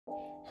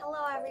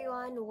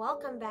everyone,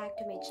 welcome back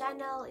to my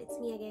channel. It's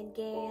me again,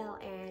 Gayle,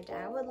 and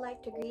I would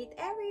like to greet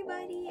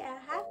everybody a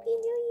Happy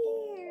New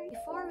Year!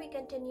 Before we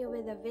continue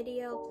with the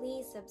video,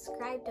 please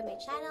subscribe to my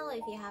channel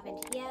if you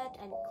haven't yet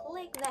and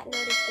click that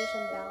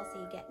notification bell so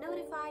you get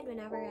notified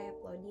whenever I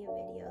upload new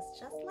videos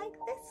just like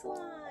this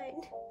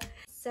one.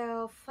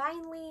 So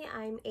finally,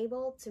 I'm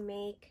able to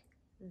make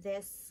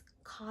this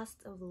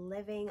cost of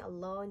living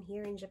alone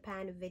here in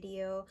Japan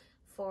video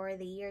for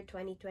the year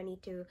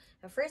 2022.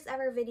 The first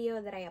ever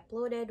video that I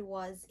uploaded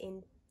was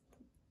in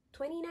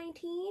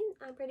 2019,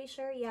 I'm pretty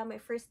sure. Yeah, my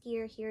first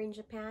year here in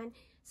Japan.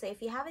 So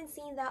if you haven't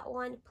seen that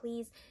one,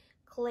 please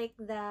click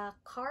the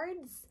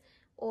cards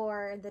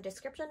or the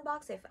description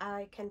box if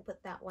I can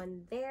put that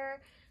one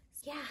there.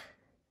 Yeah,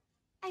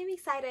 I'm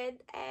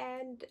excited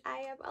and I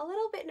am a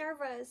little bit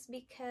nervous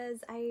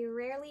because I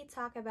rarely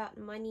talk about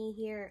money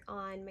here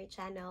on my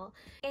channel.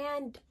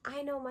 And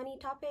I know money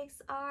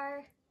topics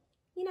are,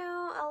 you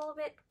know, a little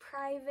bit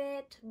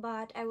private,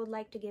 but I would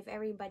like to give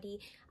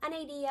everybody an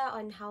idea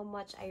on how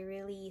much I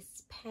really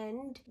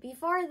spend.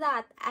 Before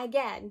that,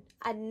 again,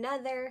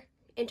 another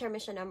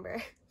intermission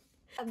number.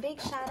 A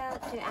big shout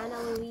out to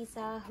Ana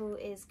Luisa, who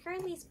is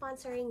currently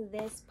sponsoring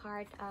this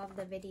part of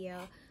the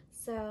video.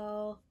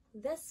 So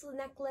this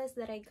necklace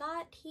that I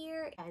got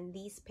here and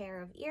these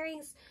pair of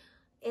earrings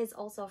is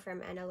also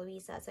from Ana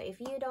Luisa. So if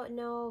you don't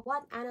know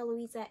what Ana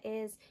Luisa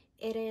is,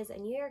 it is a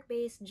New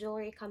York-based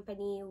jewelry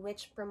company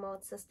which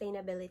promotes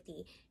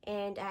sustainability.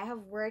 And I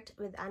have worked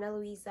with Ana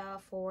Luisa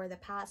for the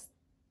past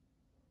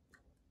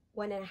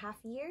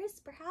 1.5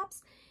 years,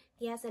 perhaps.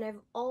 Yes, and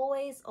I've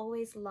always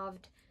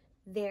loved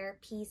their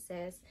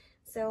pieces.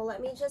 So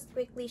let me just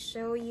quickly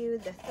show you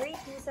the 3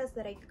 pieces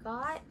that I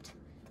got.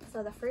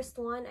 So the first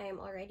one, I am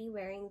already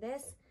wearing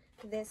this.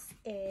 This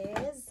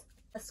is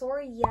a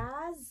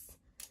Soriaz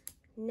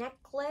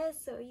necklace.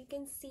 So you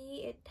can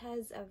see it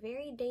has a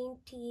very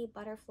dainty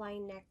butterfly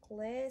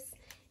necklace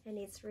and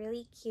it's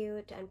really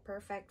cute and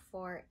perfect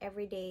for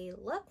everyday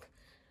look.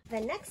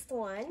 The next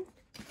one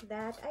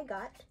that I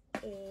got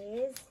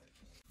is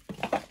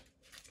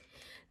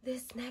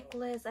this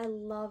necklace. I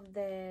love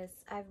this.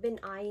 I've been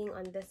eyeing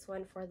on this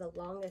one for the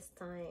longest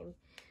time.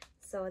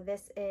 So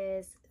this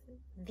is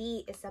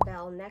the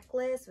Isabel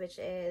necklace, which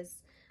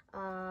is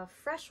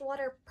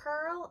freshwater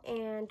pearl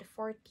and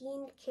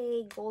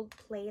 14K gold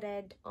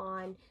plated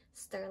on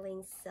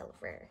sterling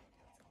silver.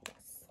 So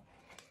yes,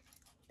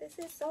 this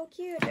is so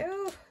cute.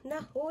 Oh,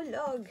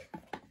 nahulog.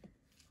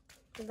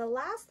 The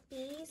last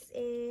piece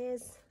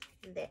is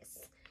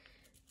this,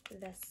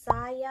 the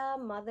Saya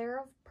mother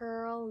of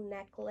pearl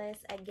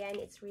necklace. Again,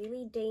 it's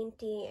really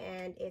dainty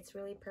and it's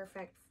really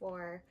perfect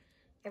for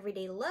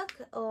everyday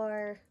look,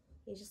 or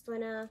you just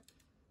wanna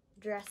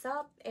dress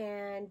up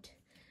and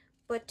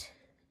put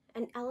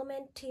an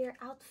element to your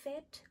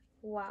outfit.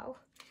 Wow.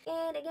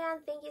 And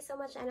again, thank you so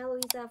much Ana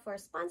Luisa for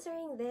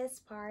sponsoring this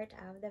part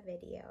of the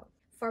video.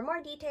 For more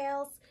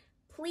details,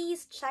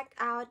 please check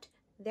out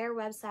their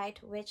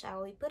website, which I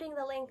will be putting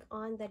the link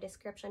on the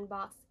description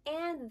box.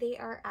 And they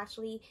are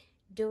actually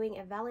doing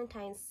a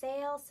Valentine's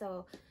sale,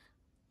 so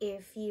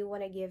if you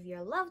want to give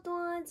your loved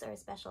ones or a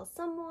special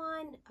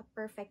someone a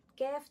perfect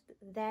gift,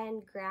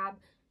 then grab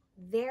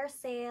their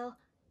sale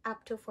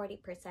up to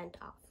 40%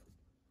 off.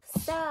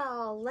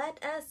 So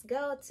let us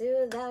go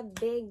to the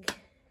big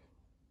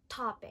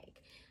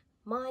topic,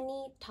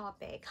 money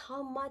topic.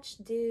 How much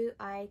do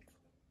I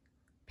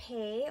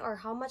pay, or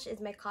how much is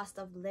my cost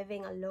of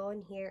living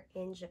alone here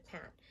in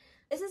Japan?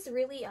 This is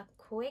really a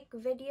quick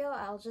video.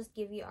 I'll just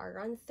give you a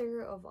run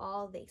through of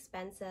all the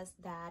expenses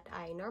that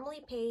I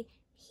normally pay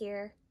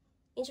here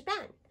in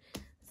Japan.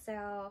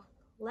 So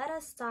let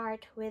us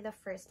start with the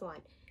first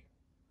one,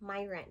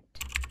 my rent.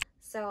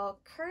 So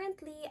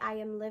currently I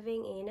am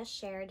living in a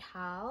shared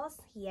house.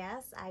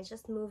 Yes, I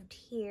just moved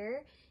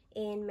here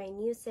in my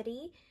new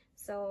city.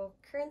 So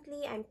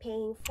currently I'm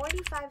paying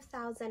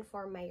 45,000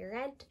 for my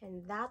rent,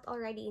 and that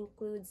already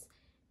includes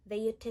the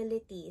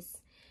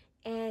utilities.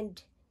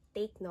 And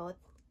take note,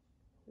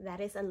 that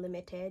is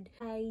unlimited.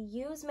 I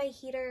use my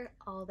heater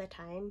all the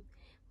time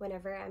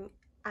whenever I'm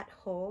at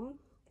home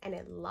and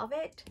I love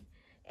it.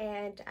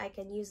 And I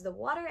can use the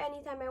water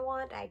anytime I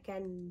want. I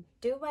can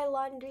do my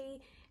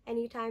laundry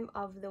anytime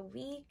of the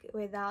week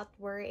without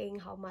worrying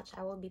how much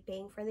I will be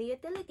paying for the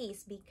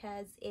utilities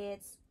because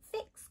it's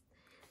fixed.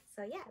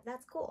 So yeah,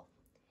 that's cool.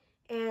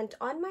 And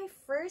on my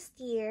first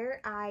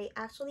year, I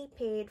actually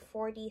paid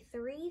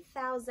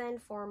 43,000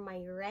 for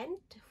my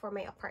rent for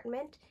my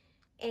apartment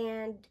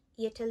and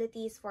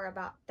utilities for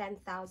about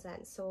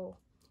 10,000. So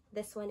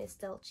this one is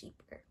still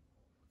cheaper.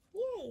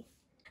 Yay!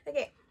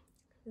 Okay,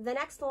 the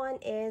next one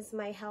is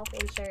my health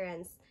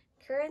insurance.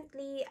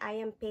 Currently, I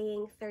am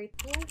paying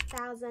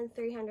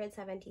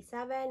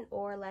 13,377,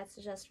 or let's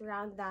just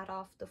round that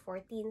off to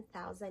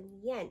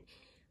 14,000 yen,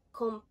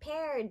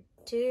 compared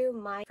to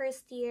my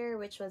first year,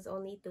 which was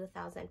only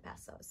 2,000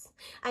 pesos.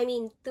 I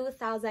mean,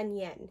 2,000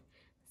 yen.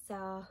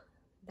 So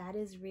that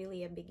is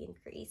really a big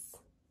increase.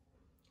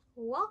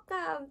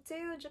 Welcome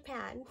to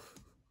Japan.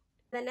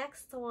 The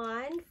next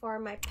one, for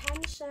my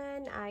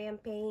pension, I am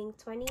paying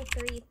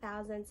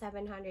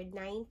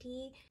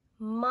 23,790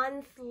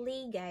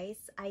 monthly,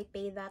 guys. I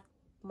pay that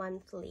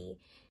monthly.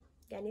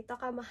 Ganito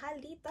kamahal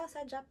dito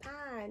sa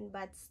Japan,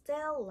 but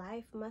still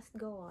life must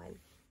go on.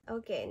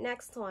 Okay,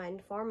 next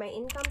one. For my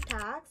income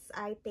tax,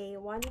 I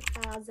pay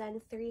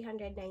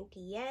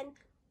 1,390 yen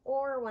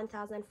or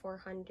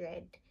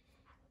 1,400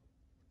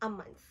 a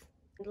month.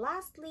 And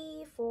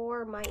lastly,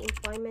 for my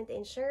employment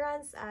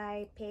insurance,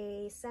 I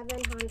pay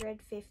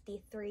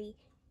 753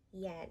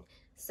 yen.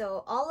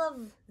 So all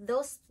of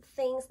those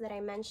things that I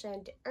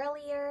mentioned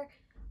earlier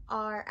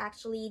are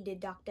actually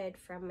deducted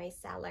from my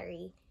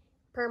salary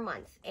per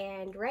month.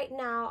 And right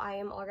now, I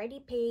am already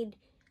paid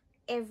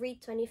every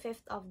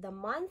 25th of the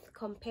month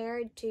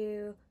compared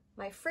to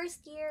my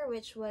first year,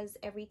 which was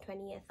every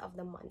 20th of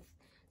the month.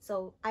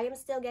 So I am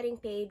still getting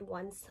paid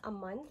once a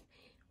month,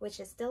 which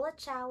is still a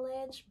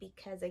challenge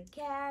because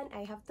again,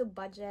 I have to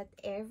budget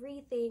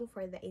everything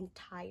for the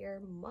entire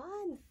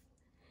month.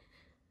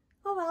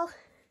 Oh well,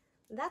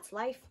 that's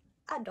life,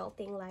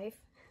 adulting life.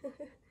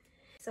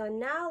 So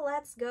now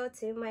let's go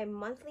to my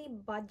monthly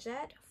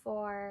budget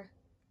for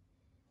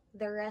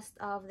the rest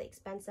of the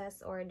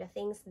expenses or the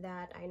things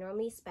that I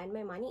normally spend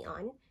my money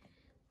on.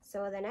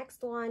 So the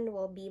next one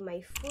will be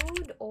my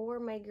food or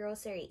my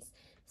groceries.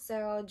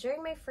 So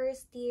during my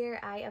first year,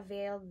 I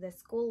availed the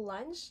school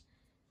lunch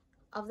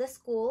of the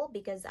school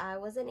because I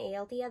was an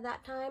ALT at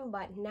that time,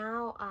 but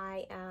now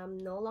I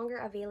am no longer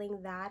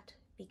availing that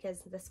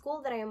because the school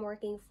that I am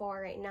working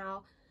for right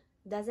now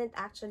doesn't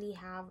actually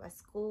have a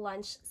school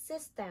lunch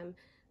system.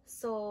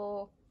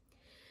 So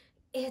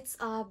it's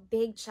a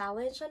big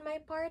challenge on my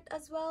part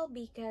as well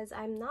because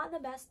I'm not the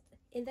best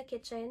in the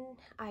kitchen.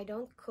 I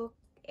don't cook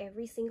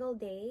every single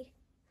day.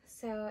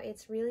 So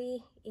it's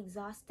really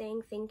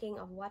exhausting thinking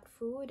of what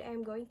food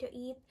I'm going to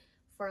eat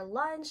for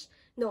lunch.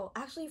 No,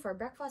 actually for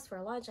breakfast,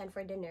 for lunch, and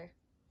for dinner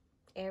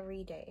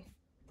every day.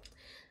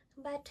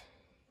 But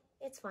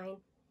it's fine.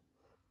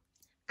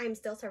 I'm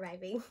still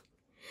surviving.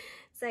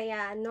 So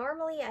yeah,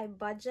 normally I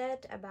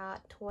budget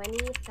about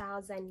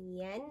 20,000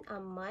 yen a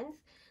month.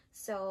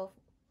 So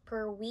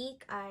per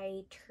week,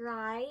 I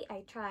try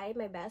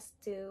my best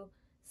to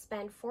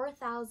spend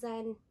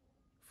 4,000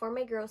 for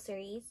my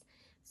groceries.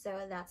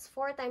 So that's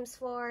 4 times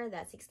 4,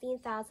 that's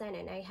 16,000,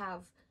 and I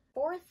have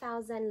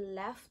 4,000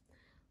 left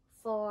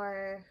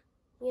for,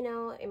 you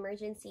know,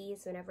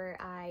 emergencies whenever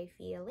I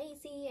feel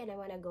lazy and I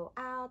want to go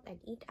out and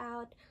eat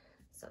out.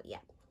 So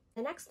yeah.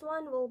 The next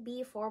one will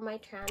be for my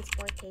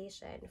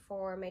transportation.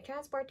 For my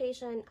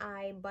transportation,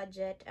 I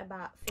budget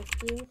about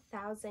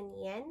 15,000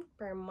 yen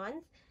per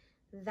month.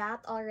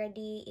 That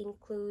already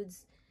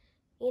includes,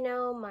 you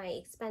know, my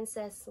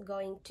expenses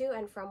going to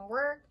and from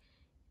work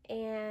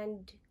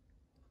and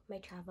my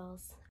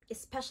travels.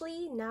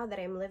 Especially now that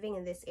I'm living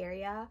in this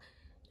area,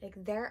 like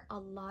there are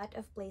a lot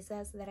of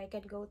places that I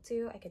could go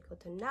to. I could go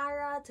to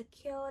Nara, to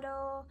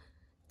Kyoto,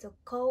 to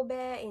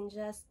Kobe in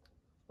just,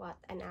 what,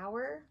 an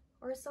hour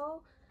or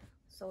so?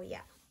 So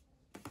yeah,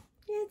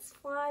 it's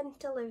fun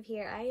to live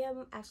here. I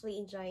am actually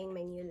enjoying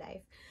my new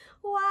life.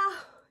 Wow,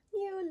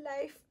 new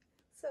life.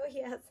 So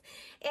yes,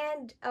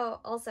 and oh,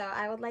 also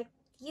I would like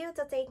you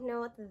to take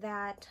note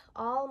that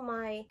all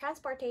my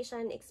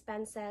transportation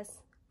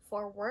expenses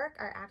for work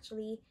are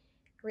actually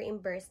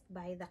reimbursed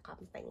by the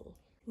company.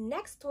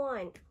 Next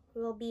one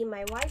will be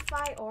my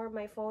Wi-Fi or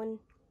my phone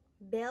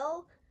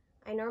bill.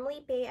 I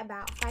normally pay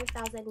about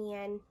 5,000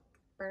 yen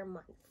per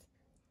month.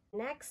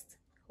 Next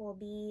will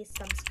be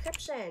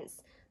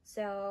subscriptions.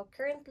 So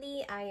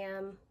currently I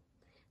am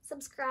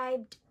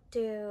subscribed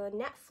to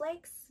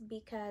Netflix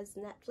because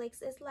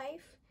Netflix is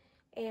life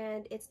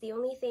and it's the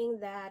only thing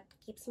that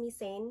keeps me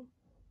sane.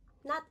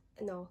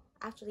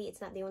 Actually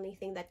it's not the only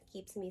thing that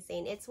keeps me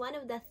sane. It's one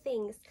of the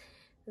things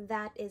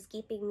that is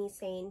keeping me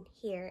sane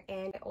here,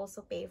 and I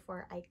also pay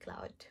for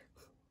iCloud.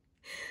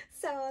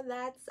 So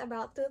that's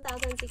about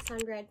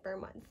 2,600 per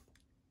month.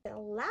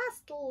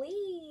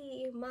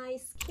 Lastly, my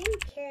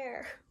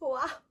skincare.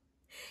 Wow.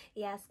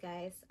 Yes,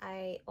 guys,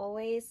 I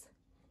always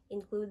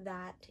include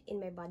that in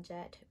my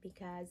budget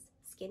because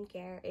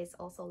skincare is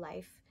also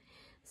life.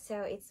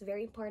 So it's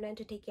very important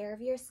to take care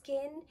of your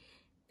skin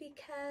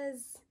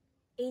because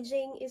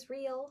aging is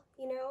real,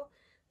 you know.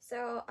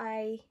 So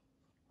I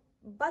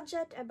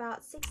budget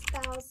about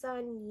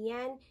 6,000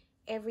 yen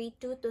every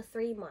 2 to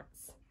 3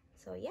 months.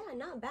 So yeah,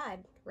 not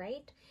bad,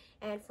 right?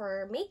 And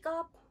for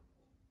makeup,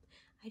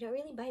 I don't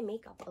really buy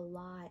makeup a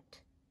lot.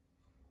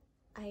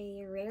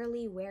 I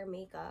rarely wear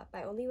makeup.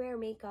 I only wear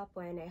makeup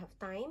when I have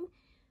time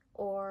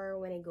or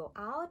when I go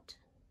out.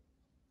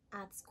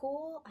 At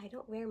school, I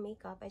don't wear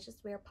makeup. I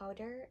just wear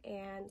powder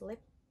and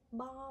lip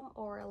balm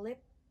or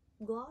lip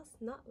gloss.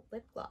 Not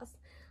lip gloss,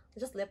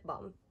 just lip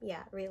balm.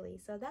 Yeah, really.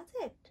 So that's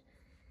it.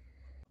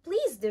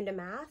 Please do the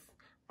math.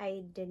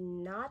 I did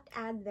not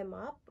add them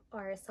up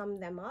or sum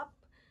them up.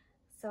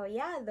 So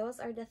yeah, those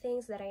are the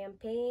things that I am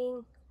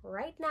paying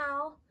right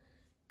now.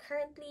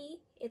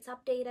 Currently, it's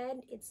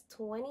updated. It's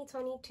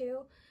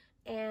 2022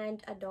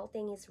 and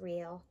adulting is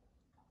real.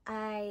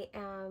 I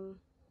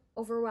am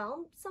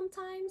overwhelmed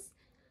sometimes.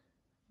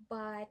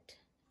 But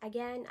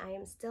again, I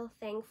am still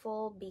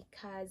thankful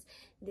because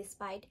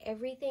despite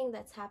everything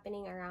that's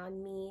happening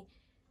around me,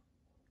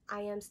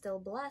 I am still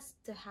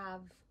blessed to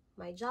have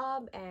my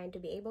job and to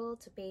be able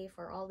to pay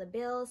for all the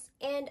bills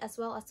and as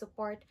well as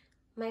support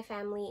my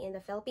family in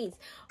the Philippines.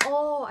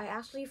 Oh, I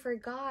actually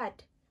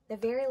forgot the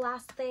very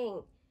last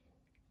thing,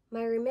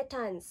 my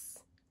remittance.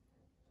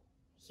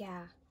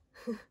 Yeah,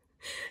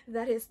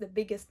 that is the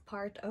biggest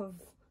part of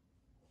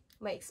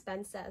my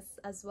expenses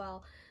as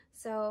well.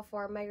 So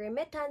for my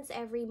remittance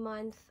every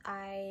month,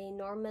 I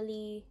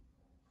normally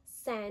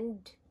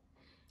send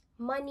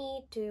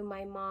money to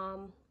my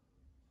mom.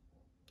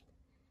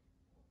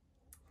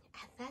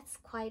 And that's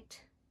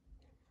quite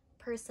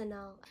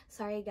personal.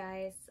 Sorry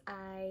guys,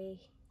 I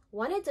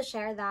wanted to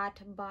share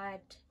that,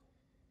 but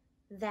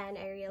then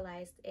I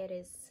realized it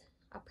is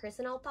a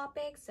personal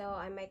topic, so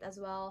I might as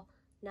well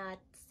not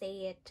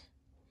say it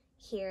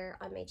here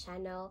on my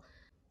channel.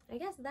 I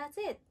guess that's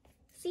it.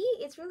 See,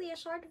 it's really a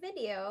short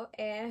video,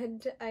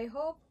 and I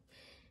hope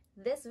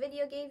this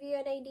video gave you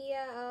an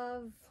idea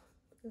of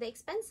the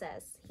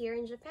expenses here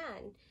in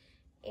Japan.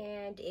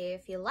 And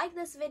if you like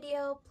this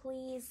video,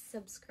 please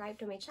subscribe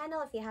to my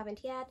channel if you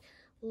haven't yet.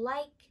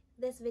 Like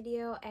this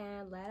video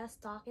and let us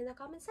talk in the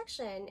comment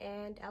section.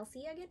 And I'll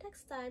see you again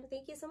next time.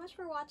 Thank you so much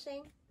for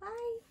watching.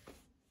 Bye!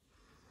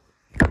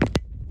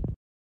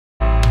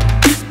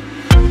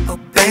 Oh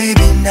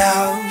baby,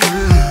 now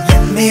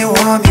let me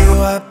warm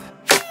you up.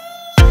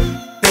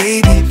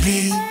 Baby,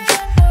 please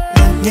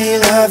let me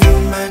love you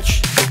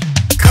much.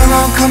 Come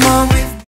on,